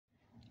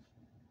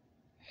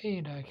Hey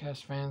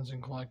diecast fans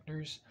and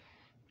collectors.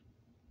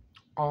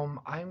 I'm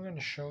going to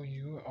show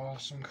you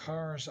some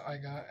cars I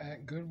got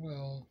at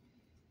Goodwill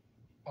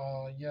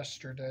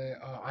yesterday.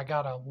 I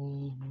got a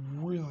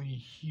really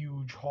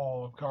huge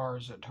haul of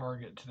cars at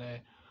Target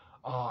today.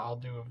 I'll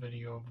do a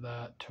video of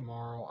that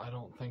tomorrow. I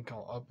don't think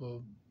I'll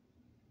upload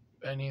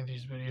any of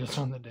these videos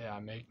on the day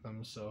I make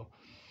them, so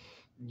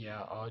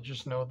yeah,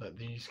 just know that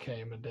these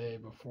came a day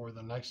before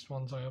the next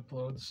ones I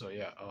upload. So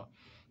yeah,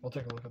 we'll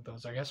take a look at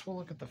those. I guess we'll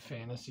look at the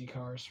fantasy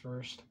cars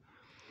first.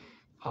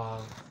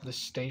 The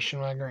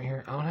station wagon right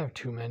here, I don't have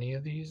too many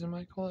of these in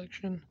my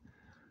collection.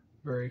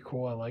 Very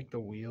cool. I like the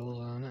wheels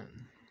on it.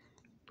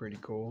 Pretty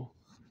cool.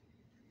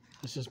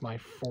 This is my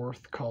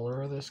 4th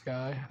color of this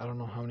guy. I don't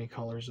know how many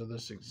colors of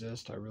this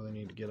exist. I really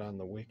need to get on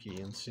the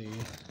wiki and see.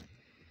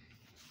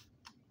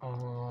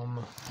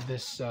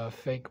 This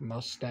fake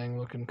Mustang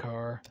looking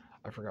car,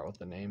 I forgot what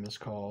the name is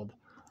called.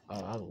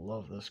 I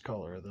love this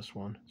color of this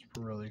one. It's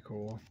really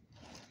cool.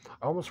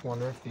 I almost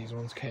wonder if these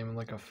ones came in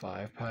like a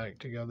 5-pack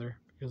together,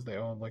 because they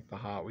all have like the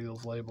Hot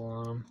Wheels label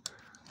on them,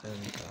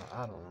 and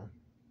I don't know,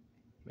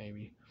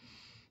 maybe.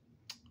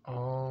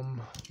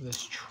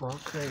 This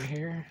truck right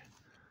here,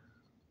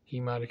 he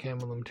might have came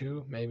with them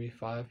too, maybe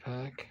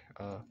 5-pack.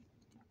 I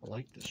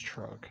like this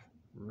truck,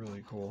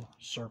 really cool.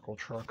 Circle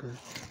trucker,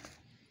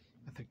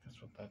 I think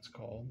that's what that's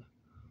called.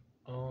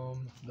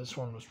 This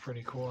one was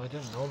pretty cool. I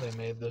didn't know they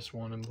made this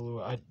one in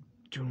blue. I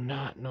do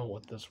not know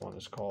what this one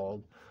is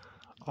called.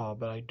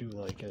 But I do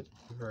like it.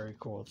 Very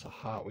cool. It's a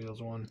Hot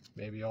Wheels one.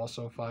 Maybe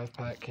also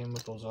 5-pack came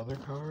with those other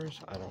cars.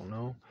 I don't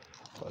know.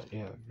 But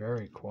yeah,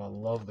 very cool. I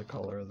love the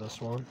color of this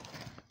one.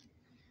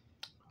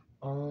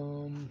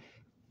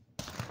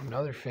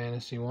 Another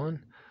fantasy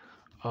one.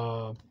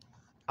 I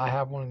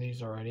have one of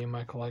these already in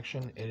my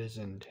collection. It is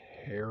in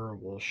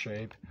terrible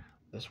shape.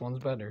 This one's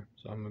better,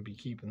 so I'm going to be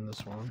keeping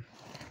this one.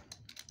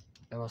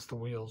 Unless the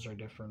wheels are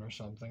different or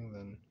something,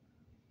 then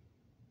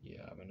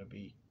yeah, I'm going to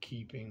be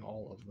keeping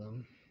all of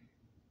them.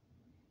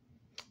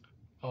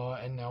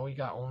 And now we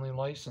got only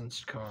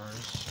licensed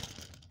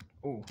cars.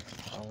 Oh,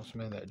 I almost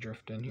made that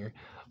drift in here.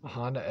 A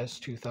Honda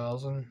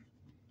S2000.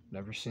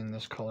 Never seen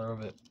this color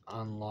of it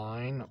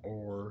online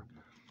or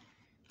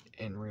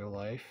in real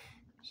life.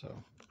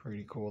 So,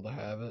 pretty cool to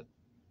have it.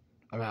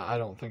 I mean, I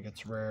don't think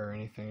it's rare or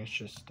anything. It's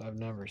just, I've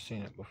never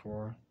seen it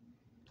before.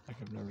 Like,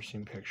 I've never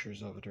seen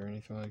pictures of it or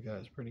anything like that.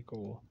 It's pretty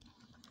cool.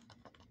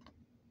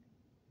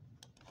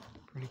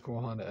 Pretty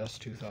cool Honda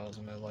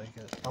S2000. I like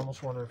it. I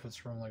almost wonder if it's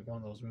from like one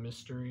of those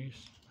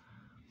mysteries.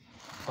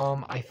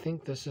 I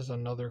think this is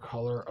another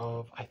color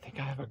of, I think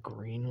I have a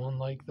green one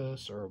like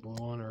this, or a blue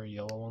one, or a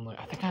yellow one like,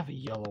 I think I have a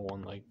yellow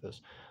one like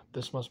this.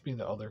 This must be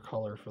the other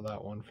color for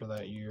that one for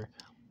that year.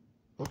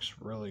 Looks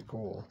really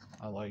cool.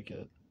 I like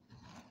it.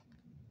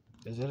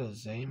 Is it a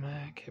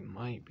Zamac? It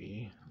might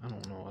be. I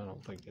don't know. I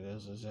don't think it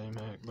is a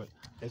Zamac, but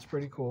it's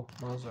pretty cool.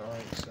 Mazda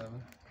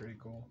RX-7. Pretty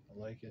cool. I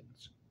like it.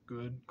 It's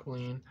good,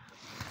 clean.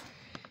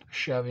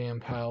 Chevy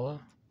Impala.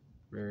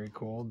 Very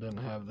cool.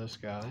 Didn't have this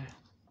guy.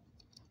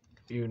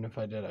 Even if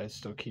I did, I'd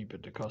still keep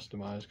it to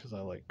customize because I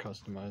like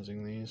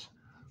customizing these.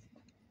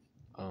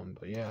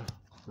 But yeah,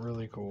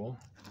 really cool.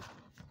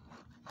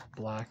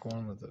 Black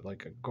one with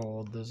like a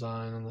gold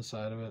design on the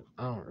side of it.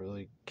 I don't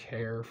really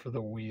care for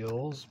the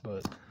wheels,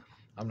 but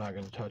I'm not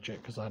going to touch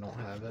it because I don't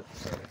have it,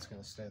 so it's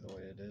going to stay the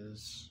way it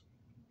is.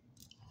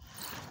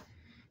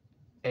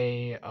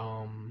 A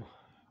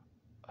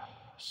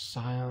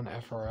Scion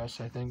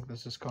FRS, I think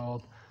this is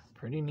called.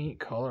 Pretty neat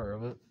color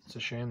of it. It's a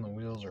shame the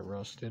wheels are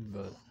rusted,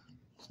 but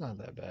it's not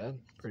that bad.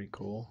 Pretty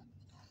cool.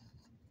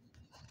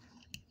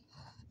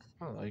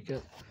 I like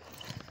it.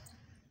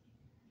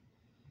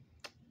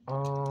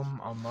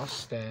 A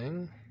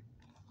Mustang.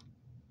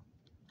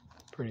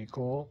 Pretty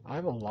cool. I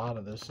have a lot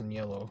of this in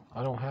yellow.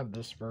 I don't have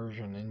this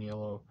version in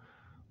yellow,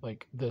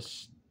 like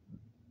this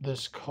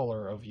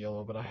color of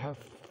yellow, but I have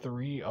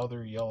 3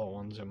 other yellow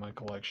ones in my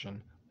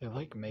collection. They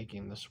like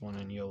making this one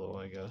in yellow,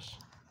 I guess.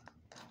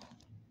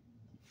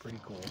 Pretty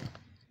cool.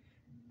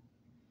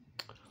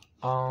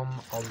 A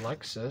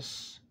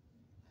Lexus.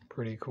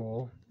 Pretty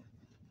cool.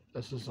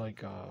 This is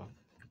like a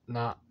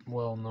not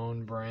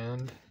well-known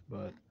brand,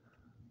 but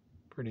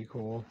pretty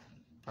cool.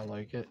 I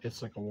like it.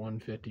 It's like a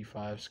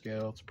 155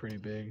 scale. It's pretty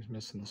big. It's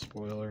missing the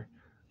spoiler.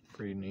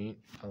 Pretty neat.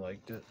 I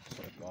liked it,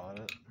 so I bought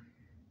it.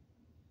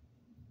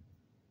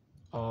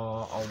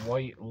 A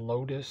white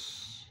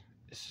Lotus.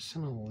 Is this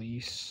an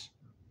Elise?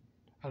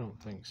 I don't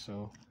think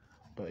so.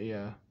 But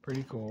yeah,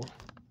 pretty cool.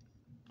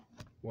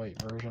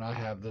 White version. I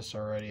have this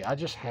already. I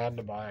just had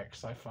to buy it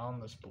because I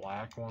found this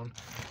black one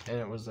and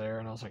it was there,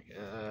 and I was like,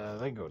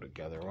 they go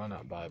together. Why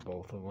not buy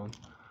both of them?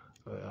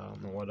 But I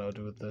don't know what I'll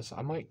do with this.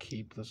 I might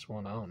keep this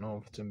one. I don't know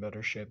if it's in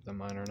better shape than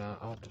mine or not.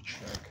 I'll have to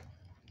check.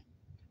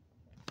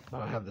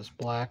 I have this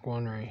black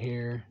one right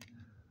here.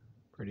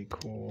 Pretty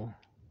cool.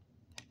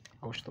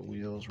 I wish the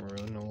wheels were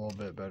in a little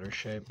bit better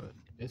shape, but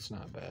it's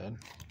not bad.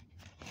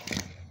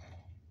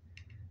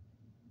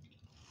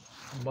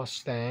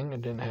 Mustang, I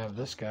didn't have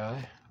this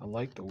guy. I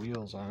like the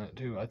wheels on it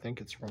too. I think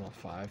it's from a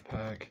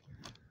 5-pack.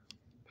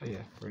 But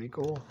yeah, pretty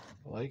cool.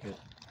 I like it.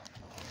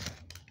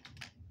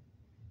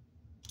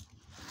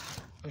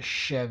 A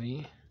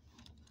Chevy.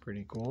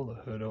 Pretty cool. The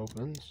hood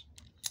opens.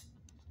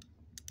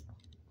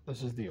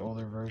 This is the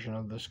older version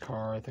of this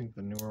car. I think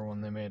the newer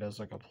one they made has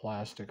like a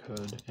plastic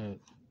hood and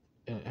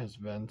it has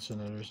vents in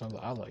it or something.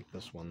 I like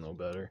this one though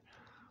better.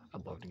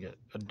 I'd love to get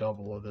a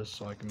double of this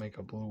so I can make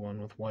a blue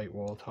one with white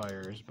wall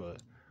tires,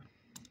 but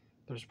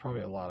there's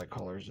probably a lot of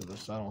colors of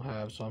this I don't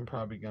have, so I'm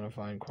probably going to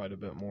find quite a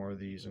bit more of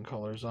these in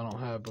colors I don't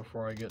have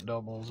before I get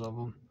doubles of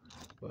them.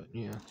 But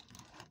yeah,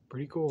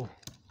 pretty cool.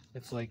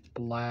 It's like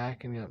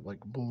black and got like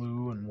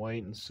blue and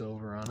white and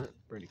silver on it.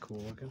 Pretty cool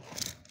looking.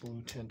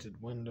 Blue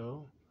tinted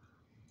window.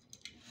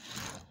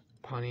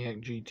 Pontiac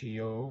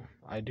GTO.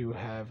 I do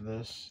have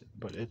this,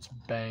 but it's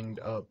banged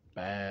up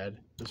bad.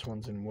 This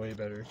one's in way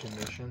better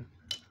condition.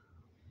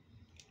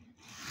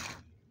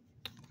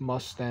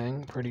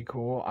 Mustang, pretty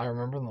cool. I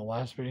remember in the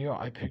last video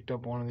I picked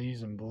up one of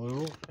these in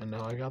blue, and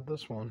now I got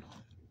this one.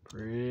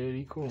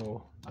 Pretty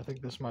cool. I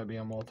think this might be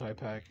a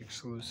multi-pack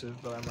exclusive,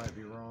 but I might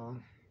be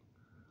wrong.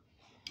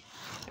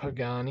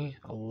 Pagani.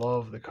 I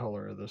love the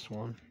color of this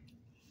one.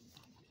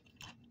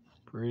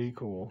 Pretty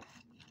cool.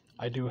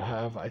 I do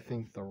have, I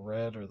think, the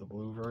red or the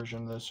blue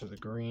version of this, or the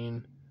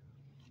green.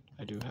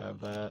 I do have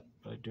that,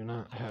 but I do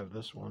not have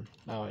this one.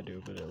 Now I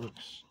do, but it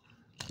looks...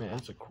 Man,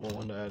 that's a cool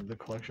one to add to the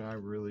collection. I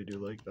really do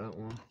like that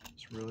one.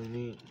 It's really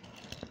neat.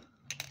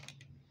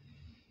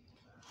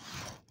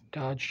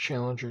 Dodge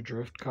Challenger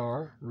drift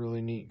car. Really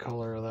neat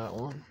color of that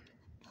one.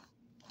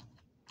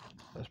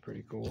 That's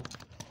pretty cool.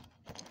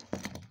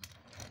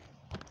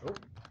 Oh.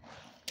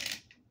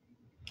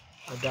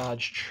 A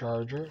Dodge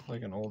Charger,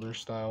 like an older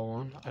style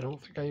one. I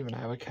don't think I even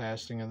have a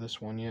casting of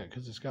this one yet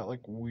because it's got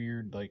like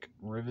weird like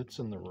rivets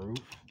in the roof.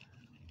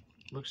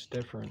 Looks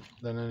different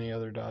than any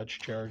other Dodge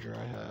Charger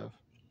I have.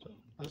 So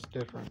that's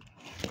different.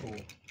 Cool.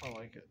 I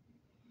like it.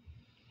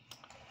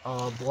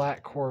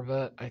 Black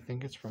Corvette. I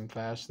think it's from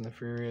Fast and the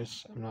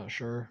Furious. I'm not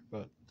sure,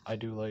 but I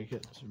do like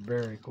it. It's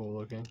very cool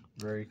looking.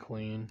 Very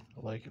clean.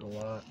 I like it a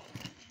lot.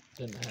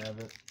 Didn't have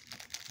it.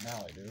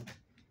 Now I do.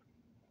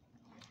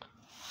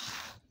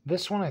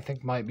 This one I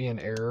think might be an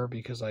error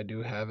because I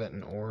do have it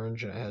in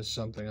orange and it has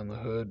something on the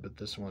hood, but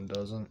this one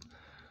doesn't.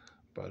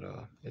 But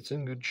it's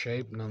in good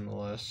shape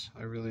nonetheless.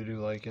 I really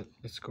do like it.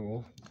 It's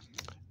cool.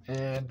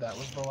 And that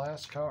was the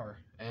last car.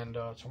 And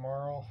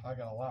tomorrow I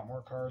got a lot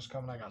more cars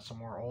coming. I got some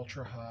more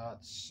Ultra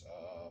Hots,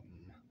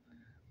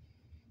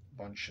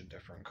 bunch of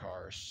different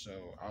cars.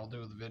 So I'll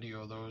do the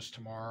video of those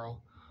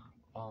tomorrow.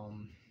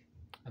 And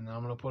then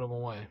I'm gonna put them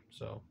away.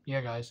 So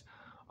yeah, guys.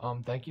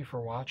 Thank you for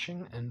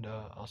watching, and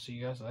I'll see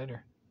you guys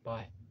later.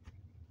 Bye.